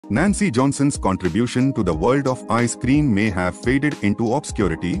Nancy Johnson's contribution to the world of ice cream may have faded into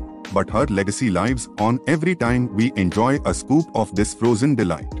obscurity, but her legacy lives on every time we enjoy a scoop of this frozen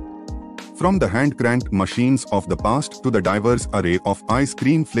delight. From the hand-cranked machines of the past to the diverse array of ice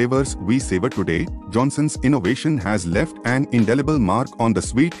cream flavors we savor today, Johnson's innovation has left an indelible mark on the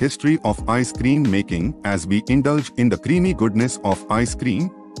sweet history of ice cream making. As we indulge in the creamy goodness of ice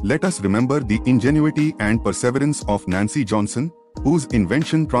cream, let us remember the ingenuity and perseverance of Nancy Johnson, whose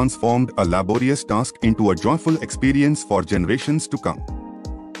invention transformed a laborious task into a joyful experience for generations to come.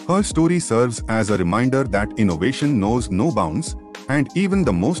 Her story serves as a reminder that innovation knows no bounds, and even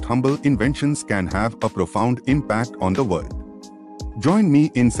the most humble inventions can have a profound impact on the world. Join me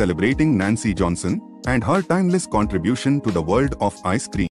in celebrating Nancy Johnson and her timeless contribution to the world of ice cream.